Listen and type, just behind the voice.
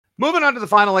Moving on to the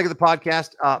final leg of the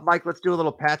podcast, Mike, let's do a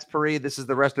little Patspourri. This is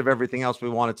the rest of everything else we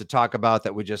wanted to talk about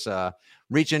that we just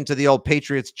reach into the old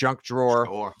Patriots junk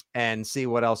drawer and see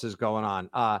what else is going on.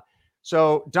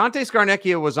 So Dante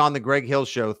Scarnecchia was on the Greg Hill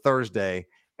Show Thursday,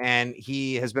 and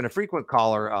he has been a frequent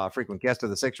caller, frequent guest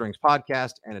of the Six Rings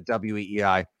podcast and at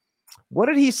WEEI. What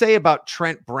did he say about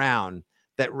Trent Brown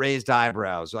that raised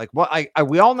eyebrows? Like, what?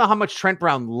 We all know how much Trent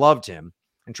Brown loved him.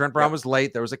 And Trent Brown was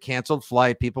late. There was a canceled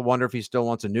flight. People wonder if he still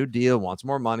wants a new deal, wants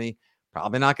more money.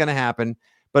 Probably not going to happen.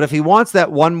 But if he wants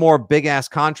that one more big-ass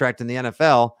contract in the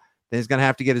NFL, then he's going to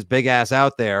have to get his big ass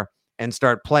out there and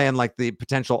start playing like the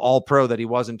potential all-pro that he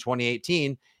was in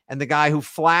 2018 and the guy who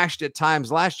flashed at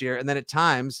times last year and then at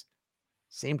times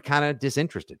seemed kind of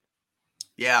disinterested.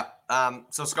 Yeah.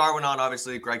 So Scar went on,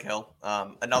 obviously, Greg Hill.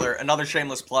 Another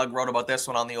shameless plug, wrote about this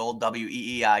one on the old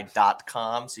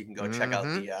weei.com, so you can go check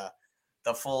out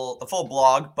the full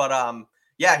blog. But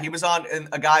he was on, and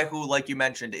a guy who, like you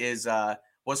mentioned,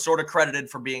 was sort of credited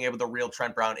for being able to reel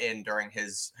Trent Brown in during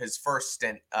his first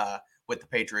stint with the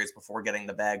Patriots before getting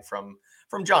the bag from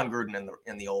John Gruden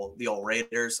in the old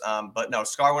Raiders. But no,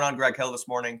 Scar went on Greg Hill this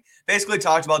morning, basically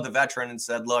talked about the veteran and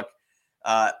said, look,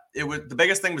 the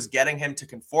biggest thing was getting him to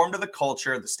conform to the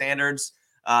culture, the standards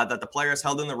that the players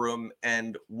held in the room.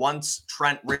 And once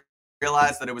Trent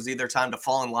realized that it was either time to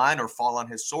fall in line or fall on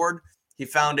his sword, he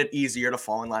found it easier to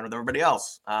fall in line with everybody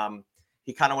else.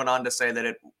 He kind of went on to say that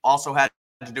it also had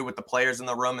to do with the players in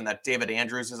the room and that David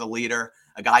Andrews is a leader,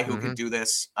 a guy who could do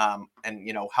this and,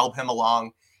 help him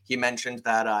along. He mentioned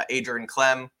that Adrian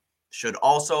Clem should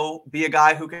also be a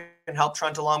guy who can help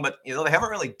Trent along, but they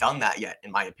haven't really done that yet,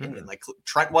 in my opinion. Like,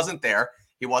 Trent wasn't there,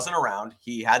 he wasn't around,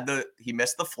 he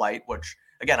missed the flight, which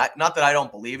again, not that I don't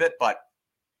believe it, but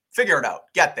figure it out,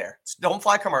 get there, don't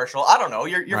fly commercial. I don't know,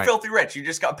 you're filthy rich, you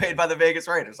just got paid by the Vegas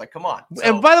Raiders, like, come on. So,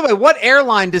 and by the way, what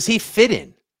airline does he fit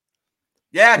in?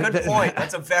 Yeah, good point.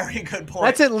 That's a very good point.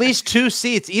 That's at least 2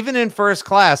 seats, even in first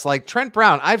class. Like Trent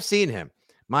Brown, I've seen him.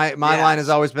 My line has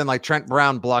always been like Trent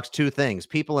Brown blocks 2 things: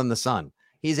 people in the sun.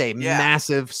 He's a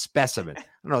massive specimen. I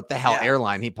don't know what the hell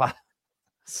airline he plays.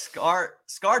 Scar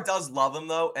does love him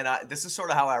though, and this is sort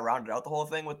of how I rounded out the whole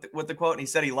thing with the quote. And he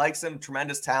said he likes him,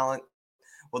 tremendous talent.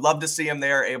 Would love to see him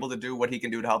there, able to do what he can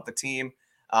do to help the team.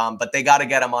 But they got to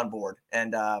get him on board,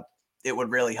 and it would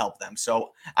really help them.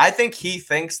 So I think he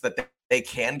thinks that they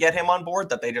can get him on board,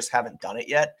 that they just haven't done it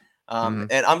yet.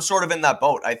 And I'm sort of in that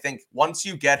boat. I think once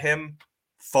you get him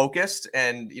focused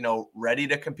and, ready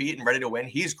to compete and ready to win,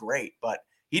 he's great, but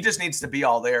he just needs to be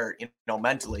all there,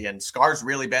 mentally. And Scar's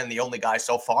really been the only guy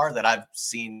so far that I've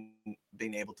seen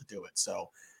being able to do it. So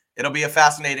it'll be a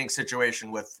fascinating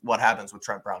situation with what happens with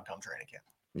Trent Brown come training camp.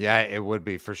 Yeah, it would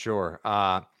be for sure.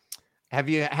 Have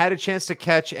you had a chance to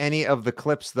catch any of the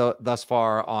clips thus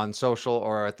far on social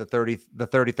or at the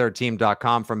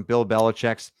 33rdteam.com from Bill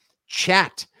Belichick's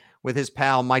chat with his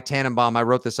pal Mike Tannenbaum? I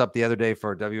wrote this up the other day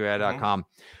for WI.com.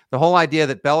 The whole idea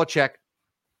that Belichick,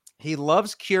 he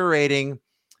loves curating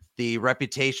the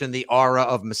reputation, the aura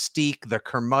of mystique, the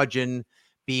curmudgeon,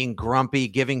 being grumpy,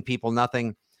 giving people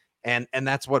nothing. And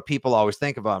that's what people always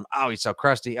think about him. Oh, he's so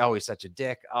crusty. Oh, he's such a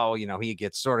dick. Oh, he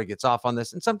gets off on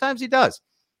this. And sometimes he does.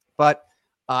 But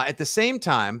at the same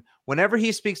time, whenever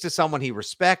he speaks to someone he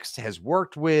respects, has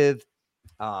worked with,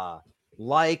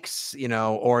 likes,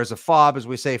 or as a fob, as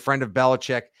we say, friend of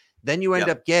Belichick, then you end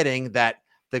up getting that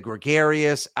the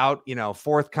gregarious,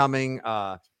 forthcoming,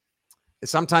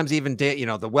 sometimes even,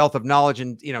 the wealth of knowledge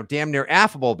and, damn near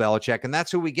affable Belichick. And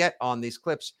that's who we get on these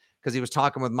clips because he was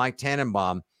talking with Mike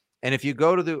Tannenbaum. And if you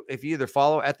if you either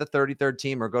follow at the 33rd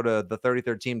team or go to the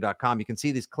 33rdteam.com, you can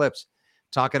see these clips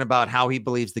talking about how he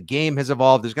believes the game has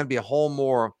evolved. There's going to be a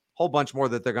whole bunch more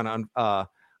that they're going to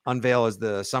unveil as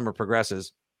the summer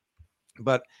progresses.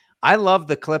 But I love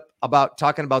the clip about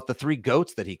talking about the 3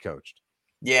 GOATs that he coached.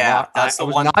 Yeah, that's the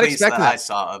one piece that I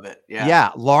saw of it. Yeah.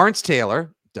 Lawrence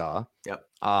Taylor, duh. Yep.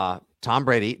 Tom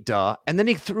Brady, duh. And then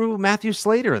he threw Matthew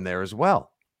Slater in there as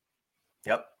well.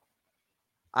 Yep.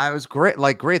 I was great.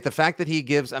 The fact that he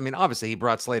gives, obviously he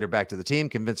brought Slater back to the team,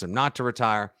 convinced him not to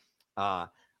retire. I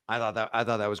thought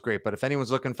that was great. But if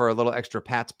anyone's looking for a little extra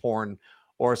Pats porn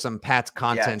or some Pats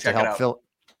content to help fill,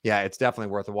 it's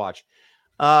definitely worth a watch.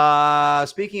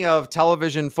 Speaking of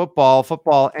television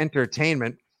football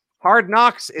entertainment, Hard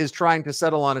Knocks is trying to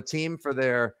settle on a team for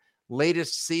their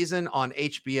latest season on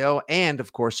HBO and,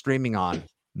 of course, streaming on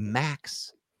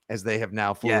Max, as they have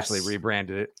now foolishly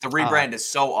rebranded it. The rebrand is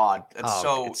so odd.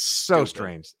 It's so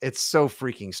strange. It's so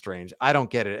freaking strange. I don't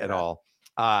get it at all.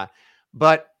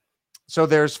 But so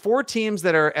there's 4 teams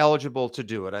that are eligible to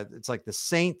do it. It's like the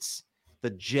Saints, the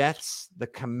Jets, the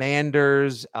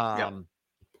Commanders,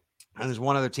 And there's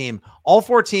one other team. All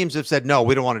 4 teams have said, no,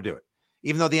 we don't want to do it,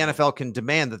 even though the NFL can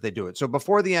demand that they do it. So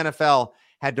before the NFL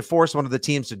had to force one of the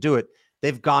teams to do it,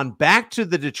 they've gone back to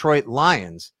the Detroit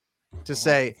Lions to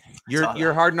say,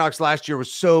 your Hard Knocks last year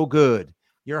was so good.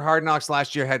 Your Hard Knocks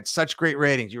last year had such great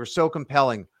ratings. You were so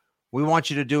compelling. We want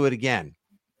you to do it again.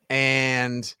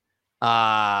 And,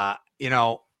 I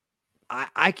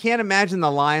can't imagine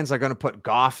the Lions are going to put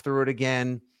Goff through it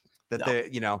again.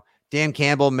 Dan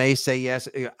Campbell may say yes.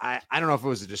 I don't know if it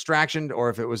was a distraction or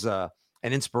if it was an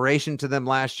inspiration to them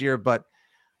last year, but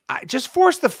I just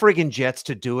force the friggin' Jets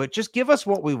to do it. Just give us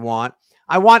what we want.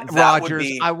 I want Rodgers.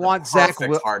 I want Zach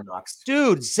Hard Knocks.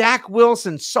 Dude, Zach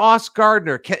Wilson, Sauce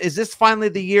Gardner. Is this finally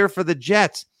the year for the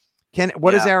Jets? Is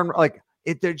Aaron like?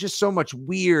 They're just so much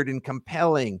weird and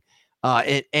compelling,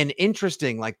 and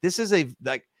interesting. Like this is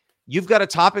you've got a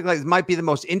topic like it might be the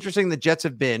most interesting the Jets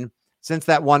have been since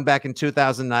that one back in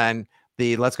 2009.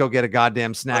 The let's go get a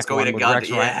goddamn snack. Let's go get a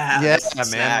goddamn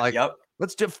man. Like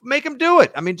let's make them do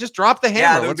it. I mean, just drop the hammer.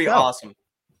 Yeah, that would be awesome.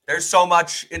 There's so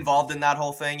much involved in that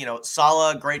whole thing.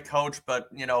 Saleh, great coach, but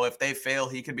if they fail,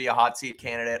 he could be a hot seat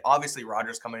candidate. Obviously,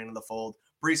 Rodgers coming into the fold.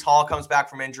 Breece Hall comes back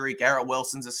from injury. Garrett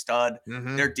Wilson's a stud.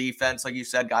 Mm-hmm. Their defense, like you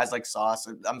said, guys like Sauce.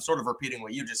 I'm sort of repeating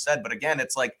what you just said, but again,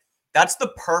 it's like that's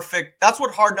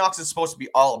what Hard Knocks is supposed to be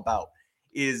all about,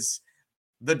 is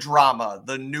the drama,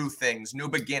 the new things, new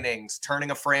beginnings,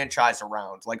 turning a franchise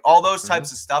around, like all those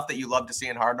types of stuff that you love to see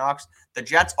in Hard Knocks. The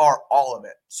Jets are all of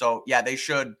it. So yeah, they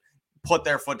should put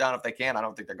their foot down if they can. I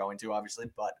don't think they're going to, obviously,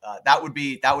 but that would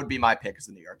be my pick as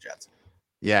the New York Jets.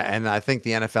 Yeah, and I think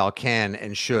the NFL can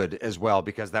and should as well,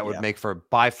 because that would make for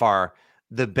by far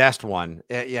the best one.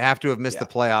 You have to have missed the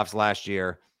playoffs last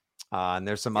year, and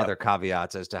there's some other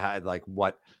caveats as to how, like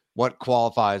what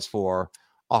qualifies for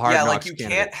a Hard Knocks like you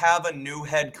candidate. Can't have a new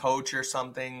head coach or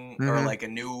something, or like a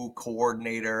new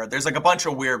coordinator. There's like a bunch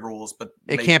of weird rules, but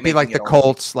it can't be like the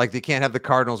Colts. Like they can't have the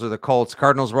Cardinals or the Colts.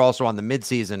 Cardinals were also on the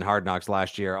midseason Hard Knocks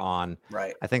last year on,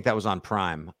 right? I think that was on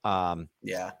Prime.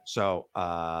 So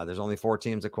there's only 4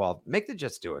 teams that qualify. Make the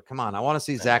Jets do it. Come on. I want to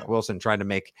see Zach Wilson trying to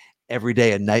make every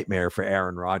day a nightmare for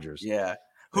Aaron Rodgers. Yeah.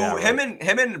 Him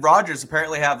and Rodgers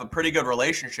apparently have a pretty good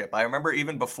relationship. I remember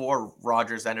even before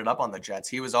Rodgers ended up on the Jets,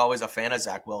 he was always a fan of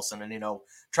Zach Wilson and,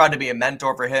 tried to be a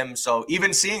mentor for him. So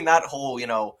even seeing that whole,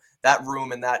 that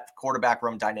room and that quarterback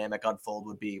room dynamic unfold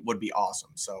would be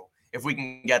awesome. So if we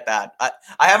can get that,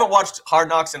 I haven't watched Hard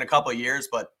Knocks in a couple of years,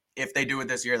 but if they do it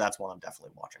this year, that's one I'm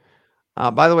definitely watching.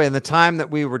 By the way, in the time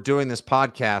that we were doing this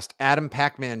podcast, Adam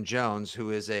Pac-Man Jones,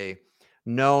 who is a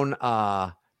known,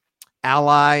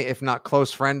 ally, if not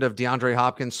close friend of DeAndre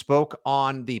Hopkins, spoke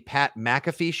on the Pat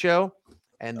McAfee show.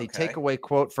 And the takeaway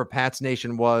quote for Pat's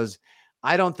Nation was,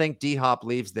 I don't think D-Hop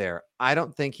leaves there. I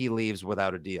don't think he leaves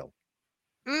without a deal.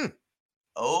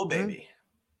 Oh, baby.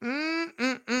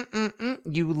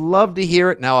 You love to hear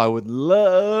it. Now I would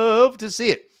love to see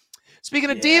it.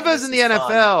 Speaking of divas in the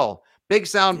NFL, big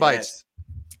sound bites.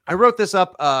 I wrote this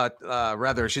up, I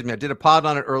did a pod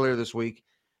on it earlier this week.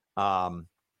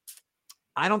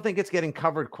 I don't think it's getting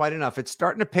covered quite enough. It's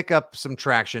starting to pick up some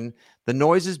traction. The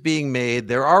noise is being made.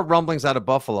 There are rumblings out of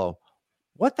Buffalo.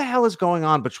 What the hell is going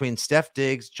on between Steph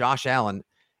Diggs, Josh Allen,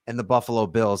 and the Buffalo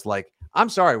Bills? Like, I'm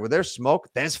sorry, where there's smoke,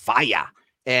 there's fire.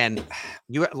 And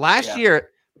last year,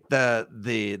 the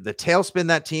tailspin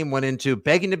that team went into,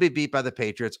 begging to be beat by the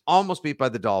Patriots, almost beat by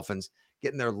the Dolphins,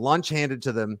 getting their lunch handed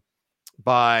to them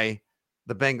by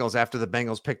the Bengals after the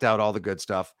Bengals picked out all the good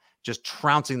stuff, just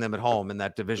trouncing them at home in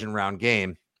that division round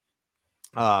game.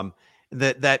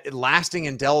 That lasting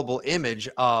indelible image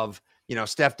of,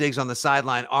 Steph Diggs on the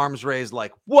sideline, arms raised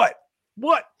like, what,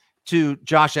 to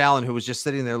Josh Allen, who was just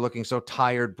sitting there looking so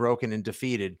tired, broken, and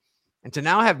defeated. And to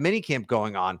now have minicamp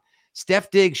going on,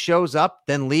 Steph Diggs shows up,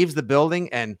 then leaves the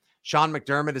building, and Sean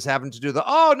McDermott is having to do the,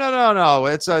 no.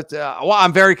 It's well,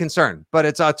 I'm very concerned, but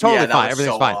it's totally fine.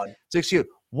 Everything's fine. Odd. It's excuse.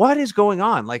 What is going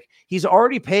on? Like, he's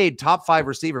already paid top 5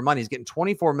 receiver money. He's getting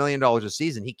 $24 million a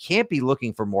season. He can't be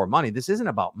looking for more money. This isn't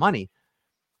about money.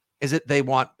 Does he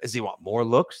want more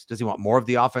looks? Does he want more of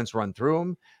the offense run through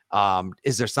him?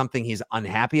 Is there something he's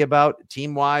unhappy about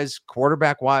team-wise,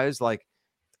 quarterback-wise? Like,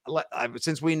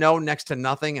 since we know next to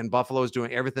nothing and Buffalo is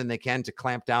doing everything they can to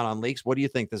clamp down on leaks, what do you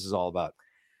think this is all about?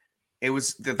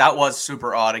 That was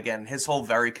super odd. Again, his whole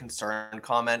very concerned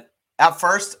comment. At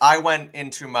first, I went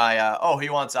into my,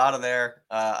 he wants out of there.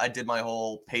 I did my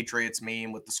whole Patriots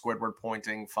meme with the Squidward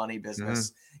pointing, funny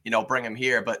business, bring him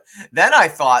here. But then I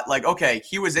thought, like, okay,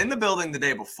 he was in the building the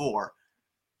day before.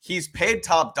 He's paid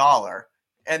top dollar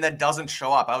and then doesn't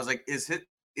show up. I was like, is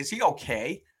he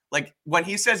okay? Like, when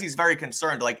he says he's very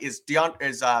concerned, like, is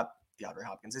DeAndre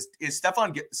Hopkins. Is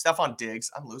Stephon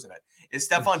Diggs? I'm losing it. Is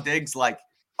Stephon Diggs like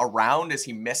around? Is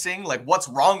he missing? Like, what's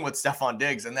wrong with Stephon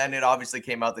Diggs? And then it obviously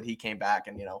came out that he came back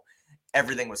and,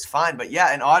 everything was fine. But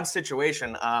yeah, an odd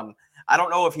situation. I don't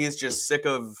know if he's just sick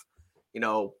of,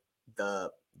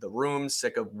 the room,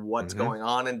 sick of what's going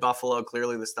on in Buffalo,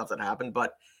 clearly the stuff that happened.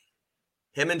 But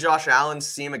him and Josh Allen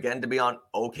seem again to be on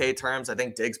okay terms. I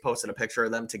think Diggs posted a picture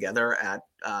of them together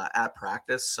at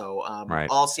practice. So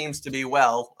all seems to be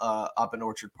well up in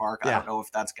Orchard Park. I don't know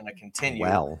if that's going to continue.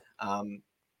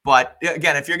 But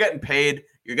again, if you're getting paid,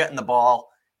 you're getting the ball,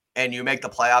 and you make the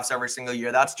playoffs every single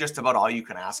year, that's just about all you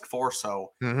can ask for.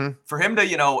 So for him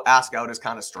to, ask out is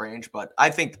kind of strange, but I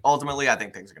think ultimately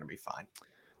things are going to be fine.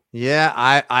 Yeah,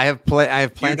 I have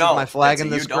planted my flag in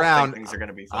this ground. Things are going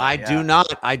to be fine.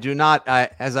 I do not.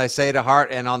 As I say to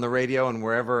Hart and on the radio and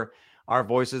wherever our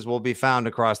voices will be found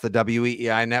across the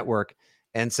WEEI network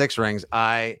and Six Rings,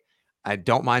 I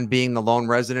don't mind being the lone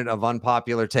resident of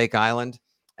Unpopular Take Island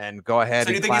and go ahead. So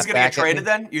do you think he's going to get traded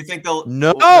then? You think they'll?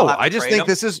 No, I just think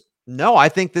this is I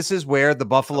think this is where the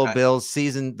Buffalo Bills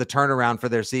season, the turnaround for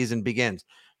their season begins.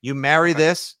 You marry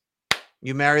this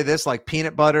like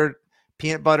peanut butter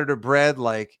to bread,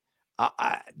 like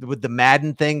with the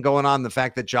Madden thing going on, the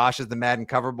fact that Josh is the Madden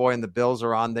cover boy and the Bills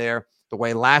are on there, the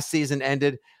way last season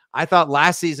ended. I thought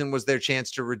last season was their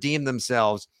chance to redeem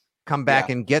themselves, come back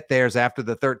and get theirs after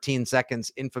the 13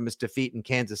 seconds infamous defeat in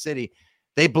Kansas City.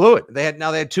 They blew it. They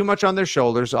had too much on their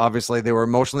shoulders. Obviously, they were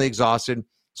emotionally exhausted.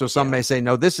 So some may say,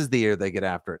 no, this is the year they get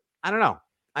after it. I don't know.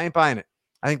 I ain't buying it.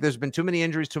 I think there's been too many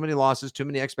injuries, too many losses, too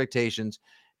many expectations,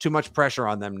 too much pressure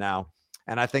on them now.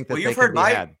 And I think that they can be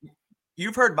had.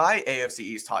 You've heard my AFC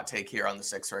East hot take here on the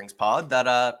Six Rings pod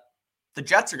that the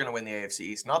Jets are going to win the AFC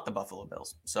East, not the Buffalo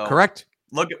Bills. So correct.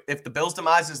 Look, if the Bills'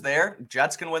 demise is there,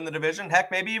 Jets can win the division.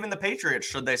 Heck, maybe even the Patriots,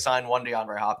 should they sign one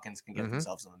DeAndre Hopkins, can get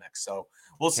themselves in the mix. So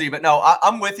we'll see. But no,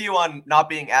 I'm with you on not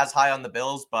being as high on the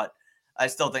Bills, but I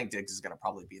still think Diggs is going to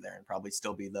probably be there and probably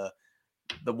still be the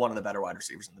one of the better wide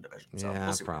receivers in the division. So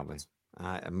we'll see probably.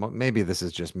 Maybe this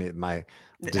is just my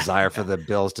desire for the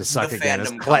Bills to suck again.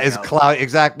 Is cloud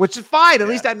exact, which is fine. At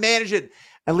least I manage it.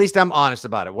 At least I'm honest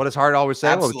about it. What does Hart always say?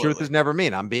 Absolutely. Well, the truth is never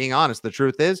mean. I'm being honest. The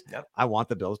truth is, I want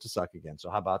the Bills to suck again.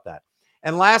 So how about that?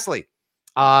 And lastly,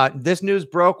 this news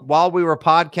broke while we were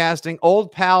podcasting.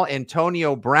 Old pal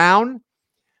Antonio Brown,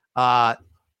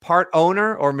 part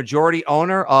owner or majority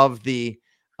owner of the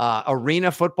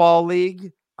Arena Football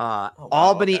League,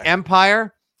 Albany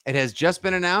Empire. It has just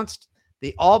been announced.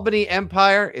 The Albany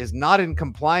Empire is not in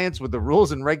compliance with the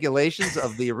rules and regulations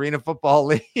of the Arena Football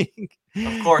League.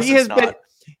 Of course,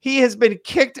 he has been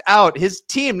kicked out. His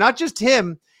team, not just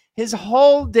him, his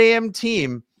whole damn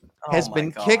team has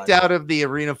been kicked out of the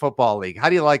Arena Football League. How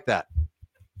do you like that?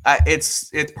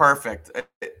 It's perfect.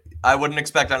 I wouldn't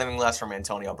expect anything less from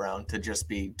Antonio Brown to just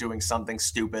be doing something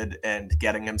stupid and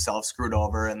getting himself screwed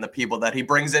over, and the people that he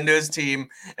brings into his team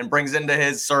and brings into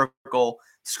his circle,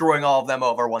 screwing all of them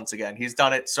over once again. He's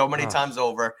done it so many times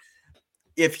over.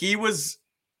 If he was,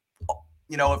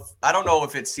 I don't know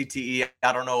if it's CTE,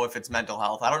 I don't know if it's mental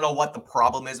health, I don't know what the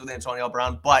problem is with Antonio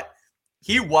Brown, but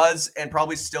he was and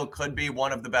probably still could be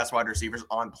one of the best wide receivers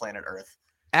on planet Earth.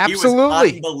 Absolutely.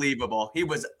 He was unbelievable. He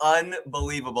was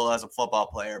unbelievable as a football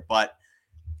player, but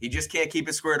he just can't keep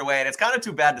it squared away. And it's kind of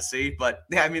too bad to see. But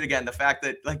I mean, again, the fact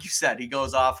that, like you said, he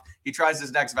goes off, he tries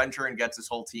his next venture and gets his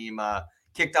whole team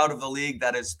kicked out of the league.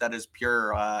 That is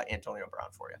pure Antonio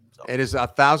Brown for you. So. It is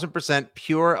 1,000%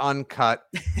 pure, uncut,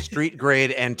 street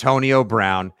grade Antonio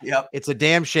Brown. Yep. It's a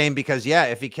damn shame because,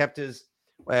 if he kept his,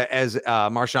 as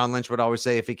Marshawn Lynch would always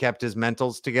say, if he kept his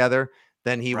mentals together,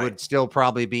 then he would still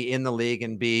probably be in the league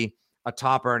and be a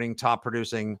top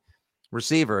producing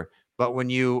receiver. But when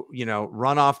you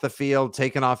run off the field,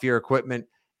 taking off your equipment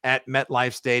at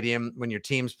MetLife Stadium, when your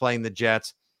team's playing the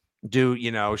Jets, do,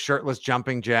 shirtless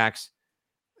jumping jacks,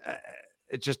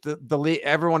 it just the league,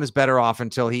 everyone is better off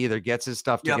until he either gets his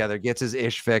stuff together, gets his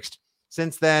ish fixed.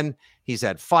 Since then, he's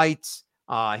had fights.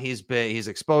 He's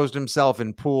exposed himself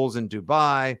in pools in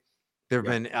Dubai. There have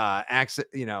been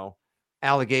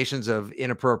allegations of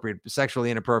sexually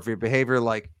inappropriate behavior.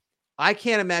 Like, I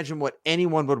can't imagine what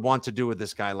anyone would want to do with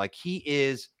this guy. Like, he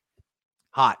is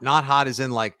hot, not hot as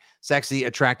in like sexy,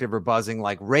 attractive, or buzzing,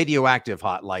 like radioactive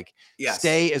hot. Like,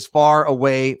 stay as far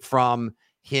away from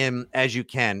him as you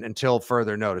can until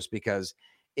further notice, because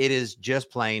it is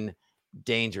just plain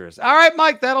dangerous. All right,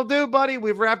 Mike, that'll do, buddy.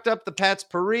 We've wrapped up the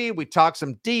Patspourri. We talked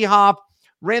some D-Hop,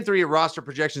 ran through your roster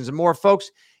projections and more.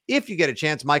 Folks, if you get a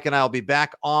chance, Mike and I will be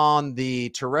back on the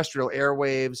terrestrial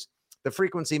airwaves, the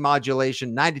frequency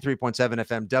modulation, 93.7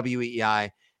 FM, WEEI,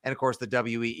 and of course the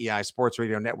WEEI Sports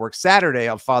Radio Network Saturday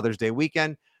of Father's Day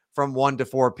weekend from 1 to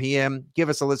 4 p.m. Give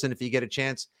us a listen if you get a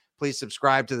chance. Please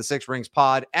subscribe to the Six Rings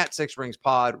Pod at Six Rings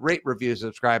Pod. Rate, review,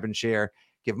 subscribe, and share.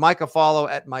 Give Mike a follow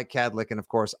at Mike Cadlick. And of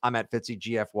course, I'm at Fitzy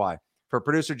GFY. For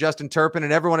producer Justin Turpin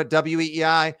and everyone at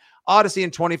WEEI, Odyssey,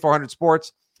 and 2400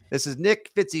 Sports, this is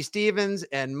Nick, Fitzy Stevens,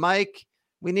 and Mike.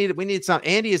 We need some.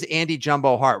 Andy is Andy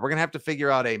Jumbo Hart. We're going to have to figure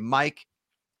out a Mike,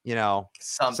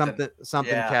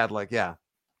 something Cadlick. Yeah.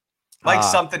 Mike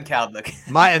something Cadlick.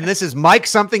 And this is Mike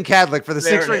something Cadlick for the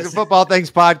Six Rings of Football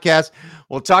Things podcast.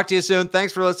 We'll talk to you soon.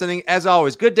 Thanks for listening. As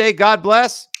always, good day. God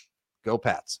bless. Go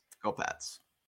Pats. Go Pats.